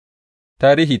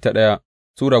Tarihi ta ɗaya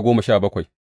Sura 17.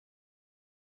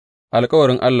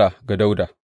 Alkawarin Allah ga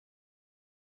Dawuda.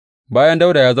 Bayan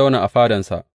Dawuda ya zauna a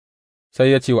fadansa,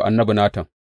 sai ya ce wa annabi Natan,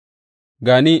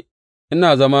 Ga ni,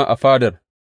 ina zama a fadar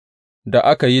da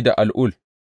aka yi da al'ul,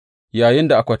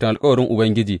 yayinda akwatin alkawarin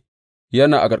Ubangiji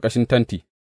yana a ƙarƙashin tenti.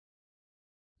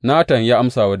 Natan ya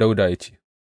amsa wa Dawuda ya ce,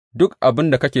 Duk abin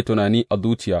da kake tunani a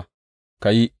zuciya, ka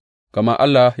yi, gama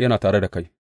Allah yana tare da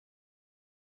kai.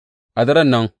 A daren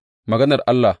nan maganar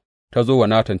Allah ta zo wa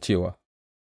Natan cewa,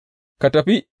 Ka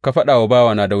tafi ka faɗa wa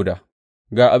bawana Dawuda,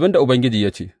 Ga abin da Ubangiji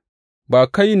ya ce, Ba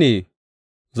kai ne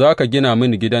za ka gina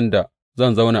mini gidan da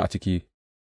zan zauna a ciki,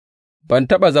 ban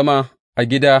taɓa zama a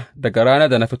gida daga ranar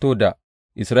da na fito da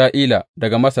Isra'ila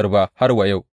daga Masar ba har wa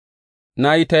yau,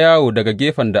 na yi ta yawo daga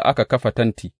gefen da aka kafa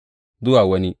tenti zuwa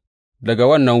wani, daga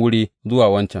wannan wuri zuwa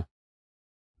wancan,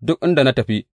 duk inda na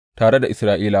tafi tare da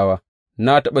Isra'ilawa,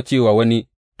 na taɓa cewa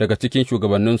wani daga cikin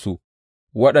shugabanninsu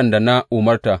waɗanda na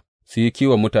umarta su yi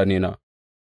kiwon mutanena,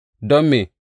 Don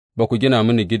me ba ku gina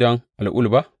mini gidan al'ul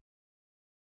ba?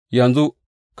 Yanzu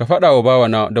ka faɗa wa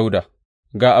bawana Dawuda,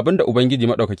 Ga abin da Ubangiji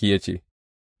Maɗaukaki ya ce,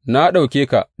 Na ɗauke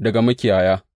ka daga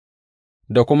makiyaya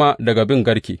da kuma daga bin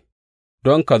garke,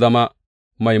 don ka zama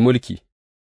mai mulki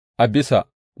a bisa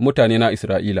mutanena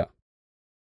Isra'ila.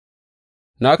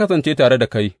 Na kasance tare da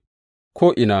kai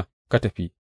ko'ina ka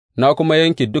tafi, na kuma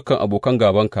yanke dukan abokan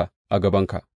gābanka a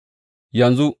gabanka.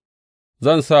 Yanzu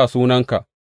zan sa sunanka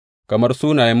kamar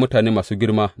sunayen mutane masu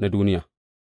girma na duniya,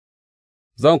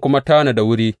 zan kuma tanada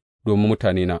wuri domin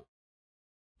mutanena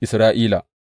Isra'ila,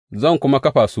 zan kuma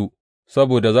kafa su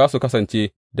saboda za su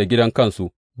kasance da gidan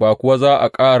kansu, ba kuwa za a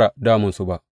ƙara damunsu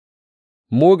ba.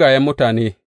 Mugayen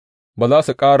mutane ba za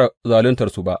su ƙara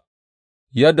zaluntarsu ba,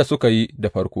 yadda suka yi da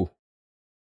farko,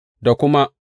 da kuma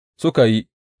suka yi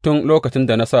tun lokacin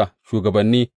da na sa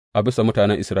shugabanni a bisa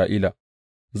mutanen Isra'ila.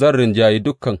 Zan rinjayi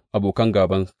dukan abokan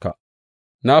gābanka.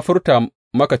 Na furta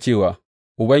maka cewa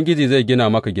Ubangiji zai gina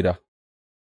maka gida,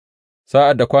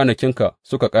 sa'ad da kwanakinka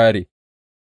suka ƙare,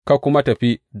 ka kuma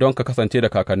tafi don ka kasance da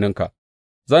kakanninka,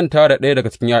 zan tara ɗaya daga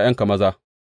cikin ’ya'yanka maza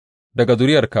daga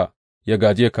zuriyarka ya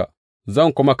gāje ka,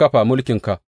 zan kuma kafa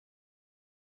mulkinka,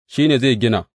 shi ne zai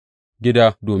gina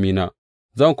gida domina,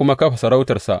 zan kuma kafa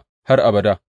sarautarsa har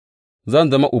abada, zan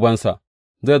zama ubansa,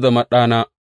 zai zama ɗana,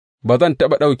 ba zan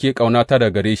taɓa ɗauke ƙaunata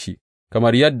daga gare shi,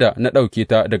 kamar yadda na ɗauke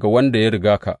ta daga wanda ya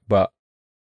riga ka ba,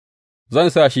 zan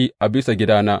sa shi a bisa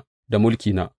gidana da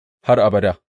mulkina har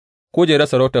abada, kujerar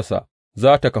sarautarsa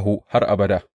za tă kahu har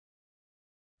abada.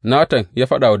 Natan ya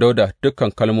faɗa wa Dawuda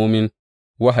dukan kalmomin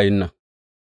wahayin nan.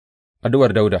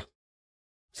 Addu'ar Dawuda.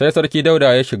 Sai Sarki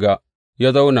Dawuda ya shiga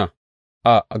ya zauna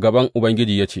a gaban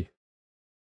Ubangiji ya ce,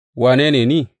 Wane ne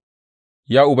ni,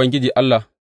 ya Ubangiji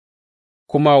Allah,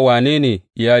 kuma wane ne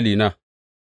iyalina,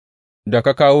 da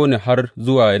ka kawo ni har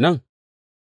zuwa nan?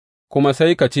 Kuma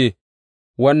sai ka ce,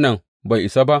 Wannan bai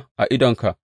isa ba a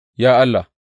idonka, ya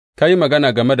Allah, ka yi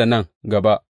magana game da nan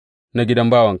gaba na gidan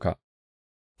bawanka,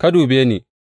 ka dube ni,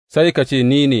 sai ka ce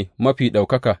ni ne mafi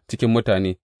ɗaukaka cikin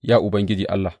mutane, ya Ubangiji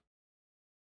Allah.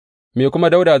 Me kuma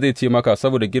Dawuda zai ce maka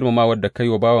saboda girmamawar da ka yi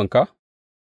wa bawanka?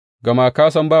 Gama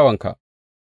ka san bawanka,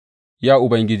 ya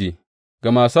Ubangiji,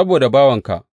 gama saboda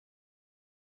bawanka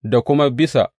da kuma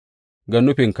bisa ga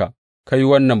nufinka ka yi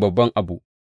wannan babban abu,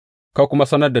 ka kuma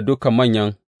sanar da dukan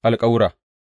manyan alkawura.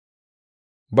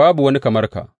 Babu wani kamar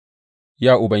ka,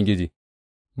 ya Ubangiji,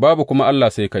 babu kuma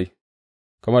Allah sai kai,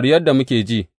 kamar yadda muke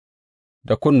ji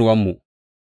da kunnuwanmu,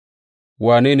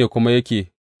 wane ne kuma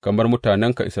yake kamar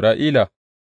mutanenka Isra'ila,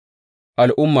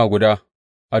 al'umma guda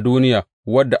a duniya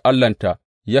wadda Allahnta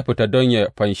ya fita don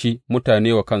yă fanshi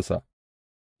mutane wa kansa,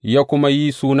 ya kuma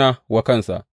yi suna wa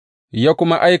kansa, ya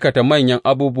kuma aikata manyan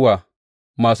abubuwa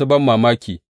masu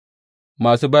banmamaki,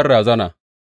 masu banrazana,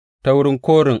 ta wurin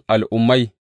korin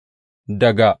al'ummai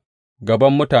daga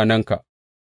gaban mutanenka,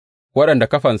 waɗanda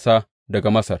ka fansa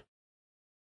daga Masar,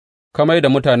 ka mai da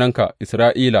mutanenka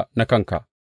Isra'ila na kanka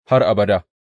har abada,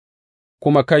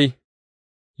 kuma kai,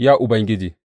 ya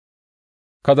Ubangiji,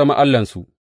 ka zama Allahnsu.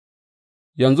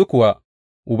 Yanzu kuwa,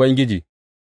 Ubangiji,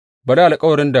 bari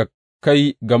alkawarin da ka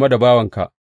yi game da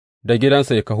bawanka da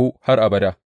gidansa ya kahu har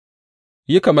abada,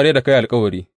 yi kamar yadda ka yi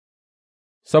alkawari,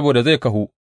 saboda zai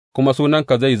kahu, kuma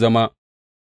sunanka zai zama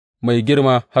mai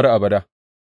girma har abada.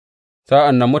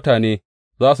 Sa'an nan mutane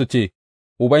za su ce,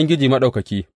 Ubangiji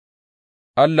Maɗaukaki,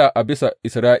 Allah a bisa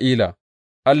Isra'ila,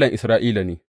 Allahn Isra'ila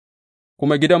ne,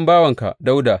 kuma gidan bawanka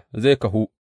Dawuda zai kahu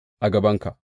a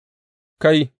gabanka.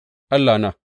 Kai,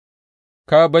 Allahna,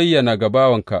 ka bayyana ga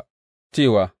bawanka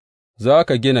cewa za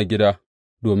ka gina gida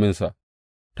dominsa,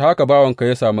 ta haka bawanka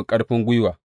ya sami ƙarfin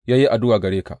gwiwa ya yi addu'a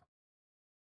gare ka.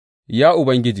 Ya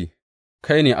Ubangiji,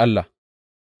 kai ne Allah,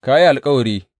 ka yi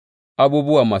alkawari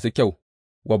abubuwa masu kyau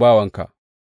wa bawanka,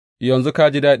 yanzu ka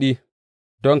ji daɗi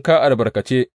don ka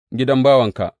albarkace gidan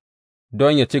bawanka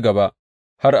don yă ci gaba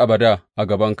har abada a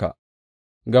gabanka,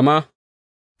 gama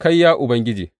kai, ya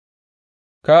Ubangiji,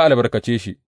 ka albarkace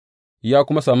shi, ya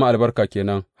kuma sami albarka ke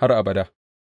nan har abada.